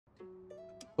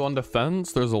So on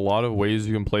defense, there's a lot of ways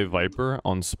you can play Viper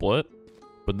on split,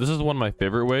 but this is one of my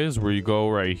favorite ways, where you go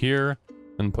right here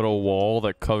and put a wall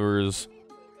that covers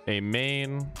a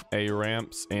main, a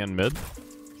ramps, and mid.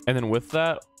 And then with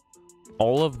that,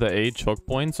 all of the A choke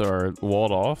points are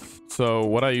walled off. So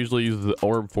what I usually use the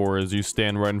orb for is you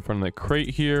stand right in front of the crate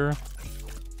here,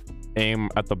 aim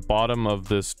at the bottom of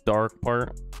this dark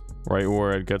part, right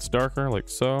where it gets darker, like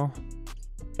so.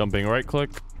 Jumping right click.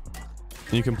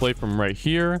 You can play from right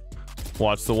here.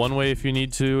 Watch the one way if you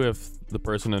need to, if the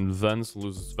person in vents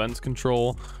loses vents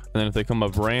control. And then if they come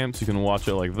up ramps, you can watch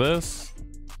it like this.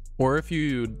 Or if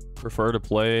you prefer to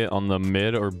play on the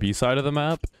mid or B side of the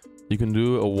map, you can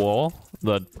do a wall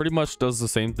that pretty much does the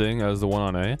same thing as the one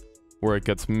on A, where it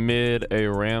gets mid, A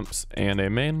ramps, and A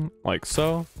main, like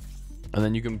so. And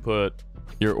then you can put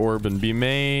your orb in B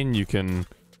main. You can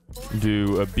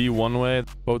do a B one way.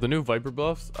 But with the new Viper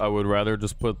buffs, I would rather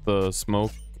just put the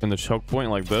smoke in the choke point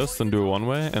like this than do a one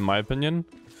way, in my opinion.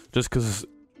 Just because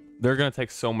they're going to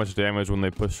take so much damage when they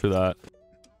push through that.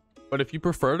 But if you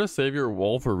prefer to save your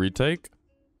wall for retake,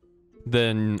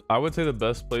 then I would say the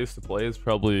best place to play is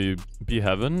probably B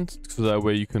heaven, so that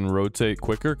way you can rotate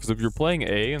quicker. Because if you're playing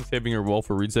A and saving your wall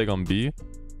for retake on B,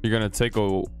 you're going to take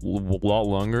a lot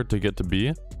longer to get to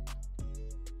B.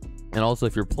 And also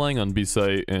if you're playing on B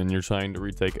site and you're trying to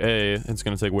retake A, it's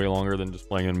going to take way longer than just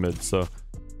playing in mid. So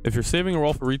if you're saving a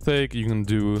wall for retake, you can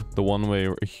do the one way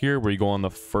right here, where you go on the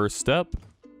first step,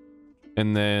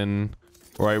 and then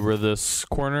right where this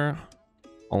corner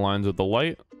aligns with the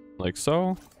light, like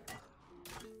so.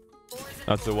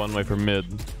 That's the one way for mid.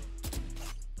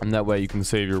 And that way you can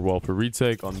save your wall for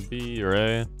retake on B or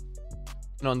A.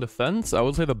 And on defense, I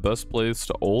would say the best place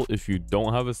to ult if you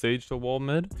don't have a stage to wall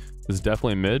mid is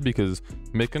definitely mid, because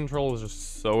mid control is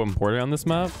just so important on this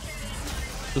map.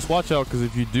 Just watch out, because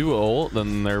if you do ult,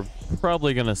 then they're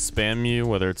probably going to spam you,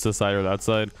 whether it's this side or that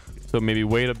side. So maybe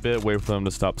wait a bit, wait for them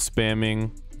to stop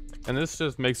spamming. And this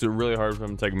just makes it really hard for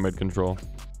them to take mid control.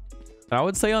 And I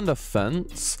would say on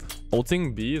defense,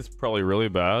 ulting B is probably really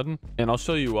bad, and I'll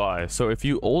show you why. So if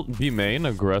you ult B main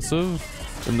aggressive,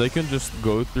 then they can just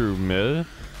go through mid,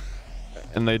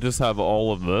 and they just have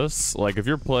all of this. Like if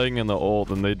you're playing in the ult,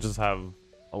 then they just have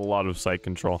a lot of site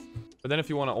control. But then if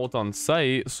you want to ult on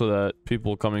site so that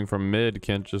people coming from mid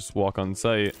can't just walk on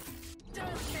site,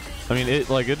 I mean, it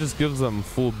just gives them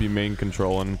full B main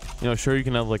control. And you know, sure, you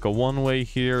can have like a one way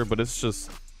here, but it's just,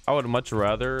 I would much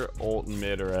rather ult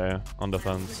mid or A on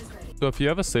defense. So if you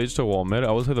have a stage to wall mid,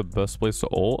 I would say the best place to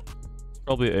ult is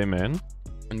probably A main.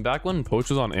 And back when Poach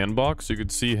was on Anbox, you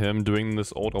could see him doing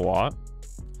this ult a lot.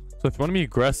 So if you want to be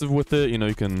aggressive with it, you know,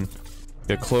 you can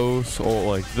get close, ult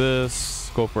like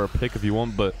this, go for a pick if you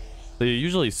want, but they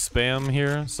usually spam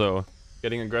here, so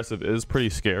getting aggressive is pretty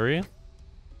scary.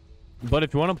 But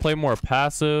if you want to play more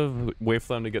passive, wait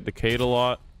for them to get decayed a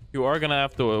lot, you are going to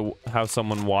have to have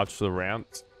someone watch the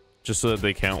ramps just so that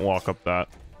they can't walk up that.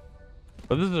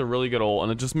 But this is a really good ult,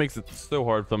 and it just makes it so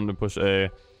hard for them to push A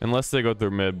unless they go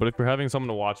through mid. But if you're having someone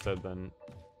to watch that, then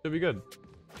it should be good.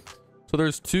 So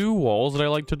there's two walls that I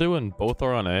like to do, and both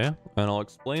are on A, and I'll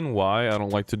explain why I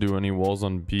don't like to do any walls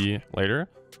on B later.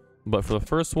 But for the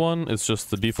first one, it's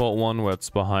just the default one where it's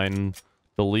behind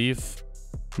the leaf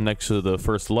next to the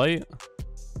first light,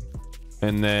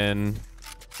 and then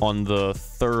on the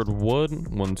third wood,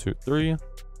 1 2 3,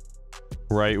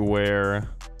 right where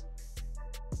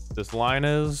this line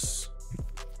is,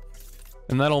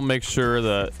 and that'll make sure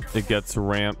that it gets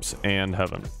ramps and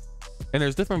heaven. And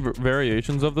there's different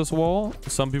variations of this wall.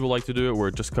 Some people like to do it where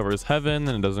it just covers heaven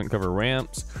and it doesn't cover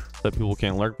ramps, that people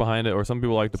can't lurk behind it. Or some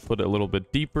people like to put it a little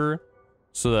bit deeper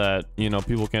so that, you know,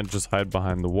 people can't just hide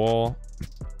behind the wall.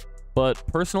 But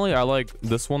personally, I like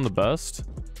this one the best,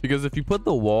 because if you put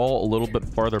the wall a little bit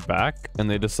farther back and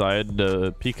they decide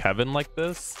to peek heaven like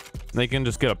this, they can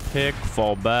just get a pick,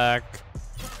 fall back.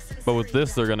 But with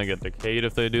this, they're going to get decayed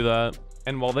if they do that.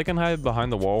 And while they can hide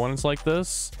behind the wall when it's like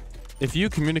this, if you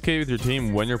communicate with your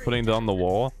team when you're putting down the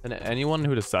wall, then anyone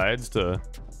who decides to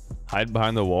hide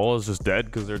behind the wall is just dead,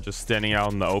 because they're just standing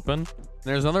out in the open.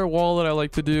 There's another wall that I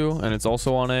like to do, and it's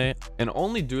also on A, and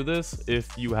only do this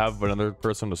if you have another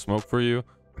person to smoke for you.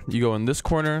 You go in this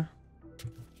corner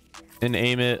and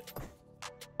aim it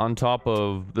on top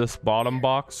of this bottom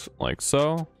box like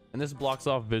so, and this blocks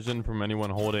off vision from anyone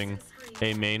holding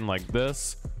A main like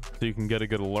this, so you can get a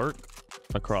good lurk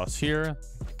across here.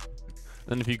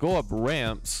 Then if you go up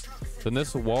ramps, then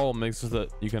this wall makes it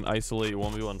that you can isolate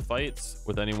 1v1 fights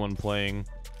with anyone playing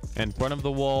in front of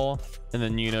the wall, and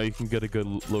then, you know, you can get a good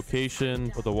location,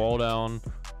 put the wall down,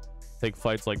 take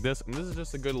fights like this. And this is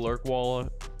just a good lurk wall.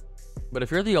 But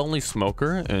if you're the only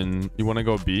smoker and you want to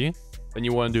go B, Then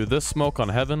you want to do this smoke on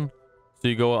heaven. So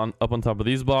you go on up on top of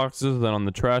these boxes, then on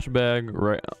the trash bag,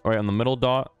 right on the middle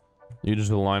dot. You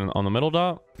just align on the middle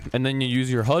dot, and then you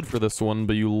use your HUD for this one,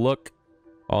 but you look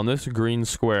on this green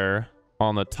square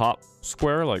on the top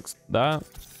square like that.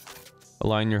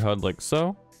 Align your HUD like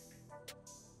so.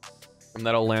 And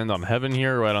that'll land on heaven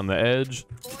here, right on the edge.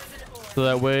 So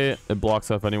that way it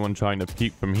blocks off anyone trying to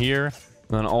peek from here.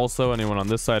 And then also anyone on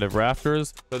this side of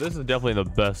Rafters. So this is definitely the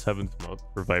best heaven smoke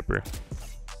for Viper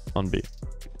on B.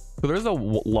 So there's a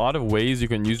lot of ways you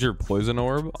can use your poison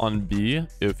orb on B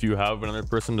if you have another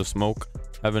person to smoke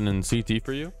heaven and CT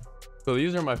for you. So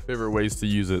these are my favorite ways to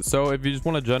use it. So if you just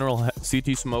want a general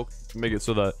CT smoke, make it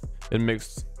so that it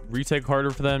makes retake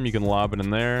harder for them, you can lob it in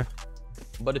there.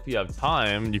 But if you have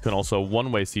time, you can also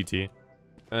one-way CT.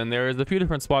 And there's a few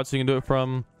different spots you can do it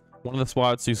from. One of the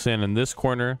spots you stand in this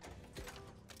corner.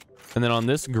 And then on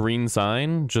this green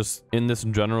sign, just in this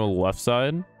general left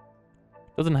side.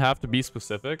 Doesn't have to be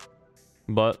specific,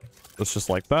 but it's just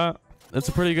like that. It's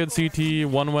a pretty good CT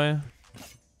one-way.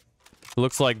 It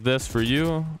looks like this for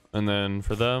you, and then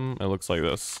for them, it looks like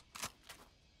this.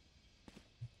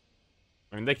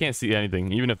 I mean, they can't see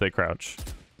anything, even if they crouch.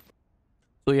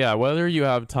 So yeah, whether you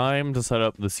have time to set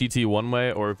up the CT one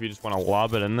way, or if you just want to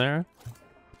lob it in there,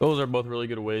 those are both really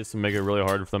good ways to make it really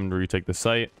hard for them to retake the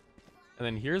site. And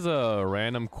then here's a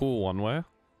random cool one way.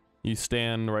 You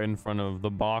stand right in front of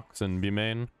the box and B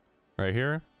main, right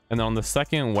here. And then on the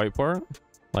second white part,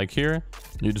 like here,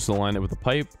 you just align it with a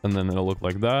pipe, and then it'll look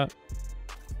like that.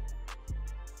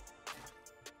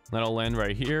 That'll land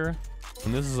right here.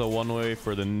 And this is a one-way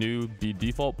for the new B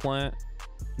default plant.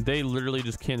 They literally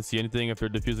just can't see anything if they're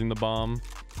defusing the bomb.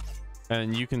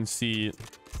 And you can see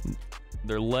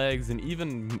their legs and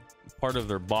even part of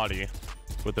their body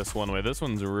with this one-way. This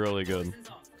one's really good.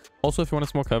 Also, if you want to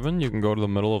smoke heaven, you can go to the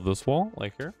middle of this wall,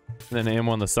 like here. And then aim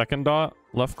on the second dot,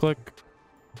 left click.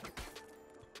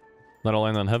 That'll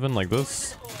land on heaven like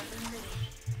this.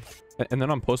 And then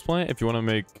on post plant, if you want to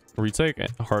make retake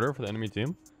harder for the enemy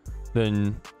team,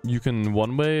 then you can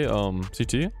one-way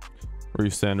CT, where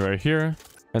you stand right here,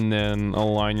 and then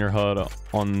align your HUD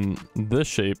on this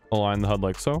shape, align the HUD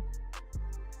like so.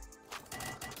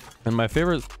 And my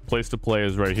favorite place to play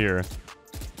is right here.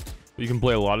 You can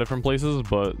play a lot of different places,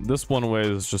 but this one way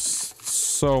is just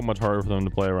so much harder for them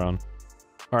to play around.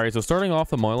 All right, so starting off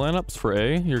the Molly lineups for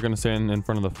A, you're going to stand in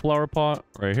front of the flower pot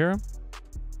right here. And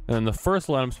then the first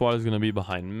lineup spot is going to be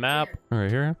behind map right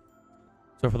here.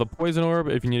 So for the poison orb,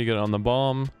 if you need to get it on the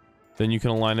bomb, then you can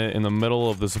align it in the middle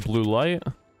of this blue light.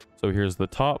 So here's the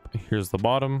top, here's the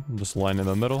bottom, just align in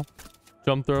the middle.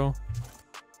 Jump throw.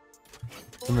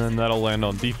 And then that'll land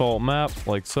on default map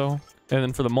like so. And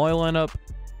then for the Molly lineup,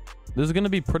 this is going to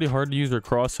be pretty hard to use your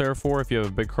crosshair for if you have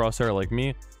a big crosshair like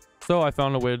me. So I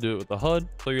found a way to do it with the HUD.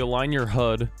 So you align your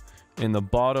HUD in the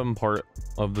bottom part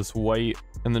of this white,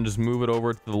 and then just move it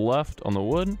over to the left on the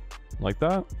wood like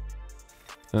that.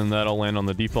 And that'll land on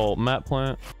the default map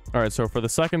plant. All right, so for the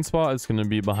second spot, it's going to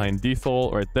be behind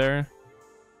default right there.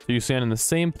 So you stand in the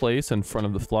same place in front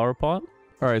of the flower pot.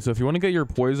 All right, so if you want to get your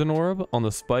poison orb on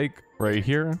the spike right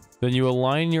here, then you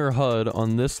align your HUD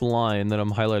on this line that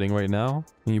I'm highlighting right now.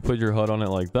 And you put your HUD on it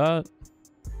like that.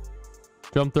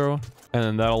 Jump throw, and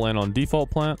then that'll land on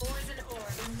default plant.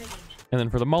 And then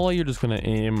for the Molly, you're just going to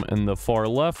aim in the far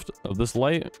left of this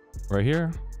light right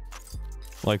here,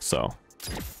 like so.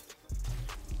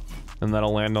 And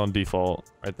that'll land on default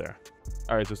right there.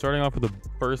 All right, so starting off with the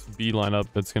first B lineup,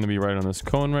 it's going to be right on this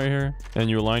cone right here. And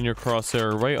you align your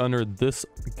crosshair right under this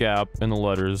gap in the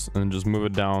letters and just move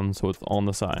it down so it's on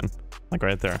the sign, like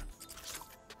right there.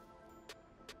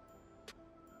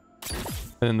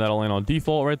 And that'll land on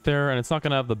default right there. And it's not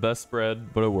going to have the best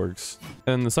spread, but it works.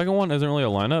 And the second one isn't really a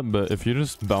lineup, but if you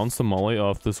just bounce the Molly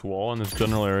off this wall in this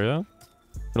general area,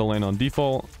 it'll land on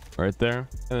default right there.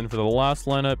 And then for the last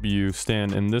lineup, you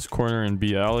stand in this corner in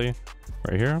B alley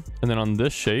right here. And then on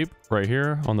this shape right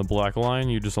here on the black line,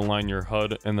 you just align your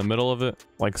HUD in the middle of it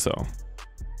like so.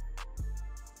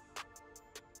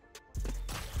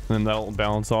 And then that'll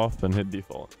bounce off and hit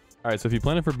default. All right, so if you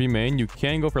plan it for B main, you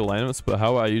can go for lineups, but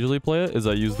how I usually play it is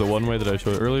I use the one way that I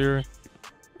showed earlier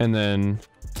and then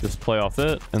just play off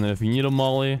it. And then if you need a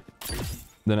Molly,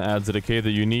 then it adds a decay that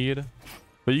you need.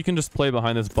 But you can just play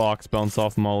behind this box, bounce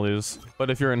off Mollies. But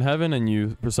if you're in heaven and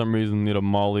you, for some reason, need a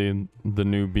Molly the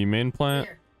new B main plant,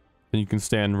 then you can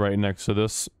stand right next to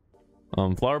this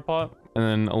flower pot. And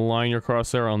then align your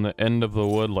crosshair on the end of the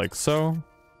wood like so.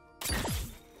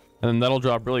 And then that'll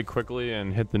drop really quickly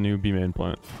and hit the new B main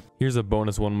plant. Here's a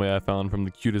bonus one way I found from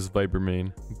the cutest Viper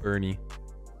main, Bernie.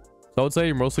 So I would say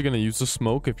you're mostly going to use the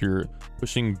smoke if you're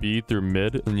pushing B through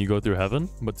mid and you go through heaven.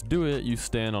 But to do it, you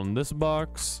stand on this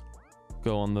box,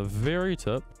 go on the very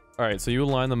tip. All right, so you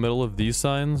align the middle of these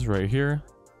signs right here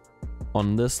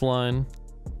on this line,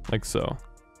 like so.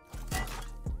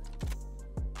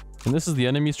 And this is the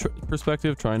enemy's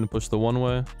perspective, trying to push the one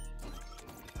way.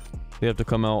 They have to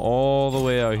come out all the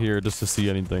way out here just to see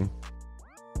anything.